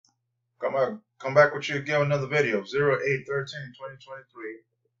Come back with you again with another video. 08/13/2023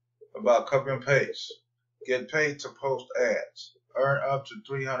 about copy and paste. Get paid to post ads. Earn up to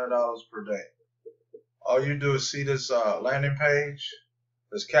 $300 per day. All you do is see this landing page,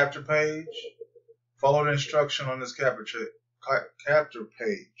 this capture page. Follow the instruction on this capture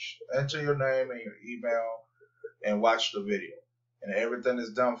page. Enter your name and your email and watch the video. And everything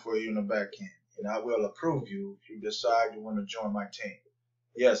is done for you in the back end. And I will approve you if you decide you want to join my team.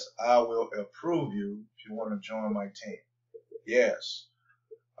 Yes, I will approve you if you want to join my team. Yes.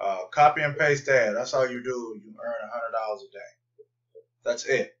 Copy and paste ad. That's all you do. You earn $100 a day. That's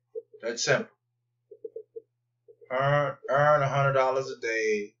it. That's simple. Earn $100 a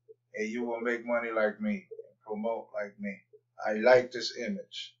day, and you will make money like me and promote like me. I like this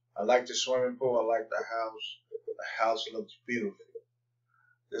image. I like the swimming pool. I like the house. The house looks beautiful.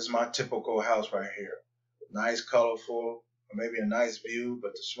 This is my typical house right here. Nice, colorful, or maybe a nice view,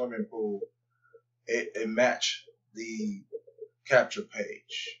 but the swimming pool, it matched the capture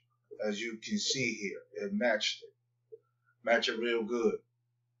page. As you can see here, it matched it. Match it real good.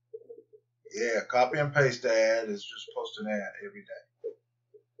 Yeah, copy and paste the ad is just post an ad every day.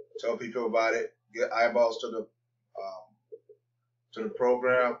 Tell people about it. Get eyeballs to the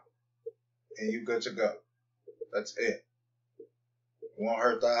program, and you're good to go. That's it. It won't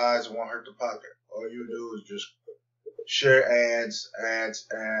hurt the eyes. It won't hurt the pocket. All you do is just share ads, and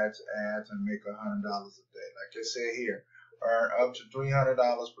make $100 a day. Like I said here, earn up to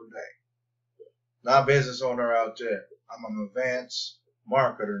 $300 per day. Not a business owner out there. I'm an advanced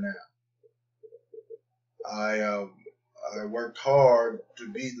marketer now. I worked hard to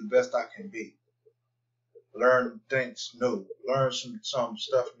be the best I can be. Learn things new. Learn some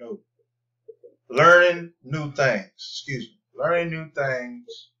stuff new. Learning new things. Learning new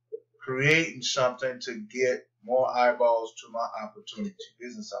things. Creating something to get more eyeballs to my opportunity,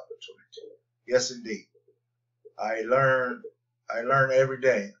 business opportunity. Yes, indeed. I learn every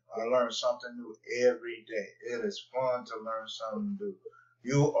day. I learn something new every day. It is fun to learn something new.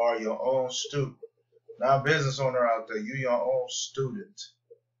 You are your own student. Not a business owner out there. You're your own student.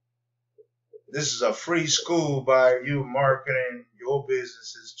 This is a free school by you marketing your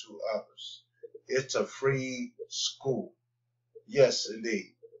businesses to others. It's a free school. Yes,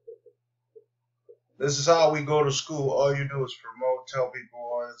 indeed. This is how we go to school. All you do is promote, tell people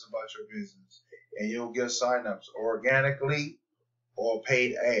all this about your business, and you'll get signups organically or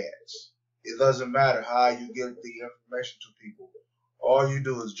paid ads. It doesn't matter how you get the information to people. All you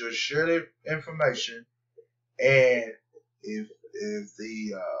do is just share the information, and if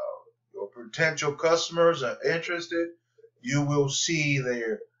your potential customers are interested, you will see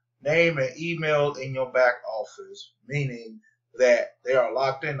their name and email in your back office, meaning that they are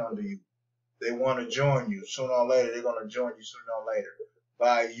locked in under you. They want to join you. Sooner or later, they're going to join you sooner or later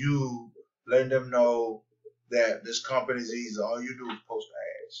by you letting them know that this company is easy. All you do is post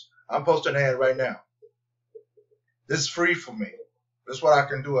ads. I'm posting an ad right now. This is free for me. This is what I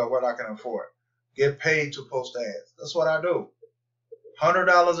can do and what I can afford. Get paid to post ads. That's what I do.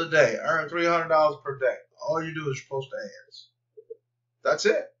 $100 a day. Earn $300 per day. All you do is post ads. That's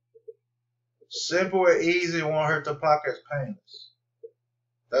it. Simple and easy. Won't hurt the pockets. Painless.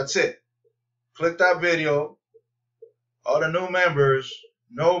 That's it. Click that video. All the new members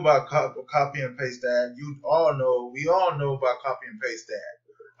know about copy and paste ad. We all know about copy and paste ad.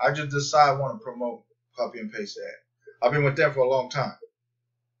 I just decided I want to promote copy and paste ad. I've been with them for a long time.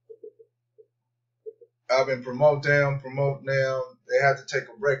 I've been promoting them. They had to take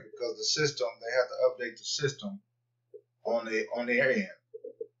a break because they had to update the system on their end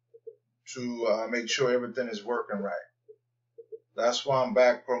to make sure everything is working right. That's why I'm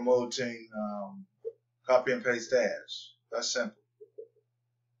back promoting copy and paste ads. That's simple.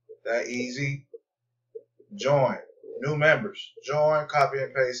 That easy. Join. New members. Join copy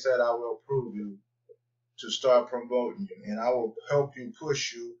and paste ad. I will approve you to start promoting you. And I will help you,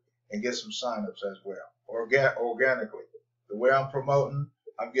 push you, and get some signups as well. Organically. The way I'm promoting,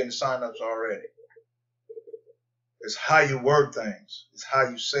 I'm getting signups already. It's how you word things. It's how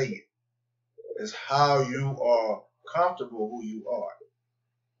you say it. It's how you are comfortable who you are.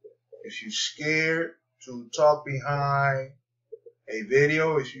 If you're scared to talk behind a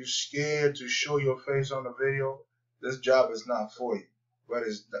video, if you're scared to show your face on the video, this job is not for you, but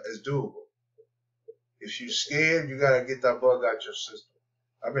it's doable. If you're scared, you got to get that bug out your system.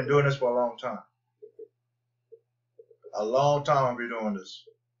 I've been doing this for a long time. I've been doing this.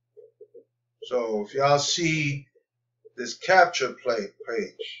 So if y'all see this capture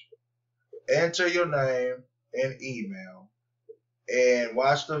page, enter your name and email and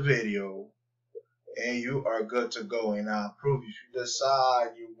watch the video, and you are good to go. And I approve you. If you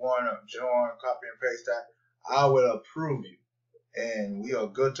decide you want to join, copy and paste that, I will approve you. And we are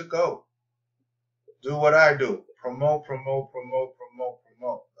good to go. Do what I do. Promote, promote, promote, promote,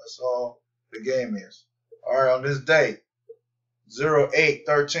 promote. That's all the game is. All right, on this day,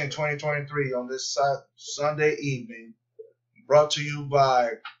 08/13/2023, on this Sunday evening, brought to you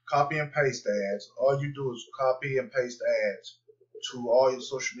by Copy and Paste Ads. All you do is copy and paste ads to all your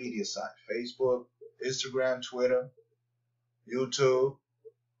social media sites: Facebook, Instagram, Twitter, YouTube,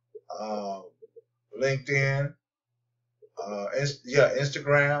 LinkedIn,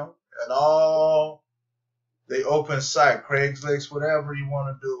 Instagram, and all the open site, Craigslist, whatever you want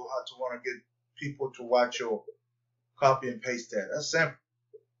to do, how to want to get people to watch your copy and paste ad. That's simple.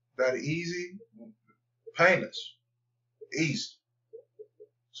 That easy, painless, easy.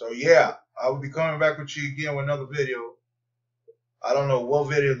 So yeah, I will be coming back with you again with another video. I don't know what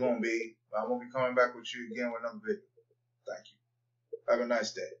video it's going to be, but I'm going to be coming back with you again with another video. Thank you. Have a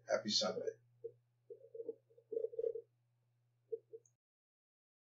nice day. Happy Sunday.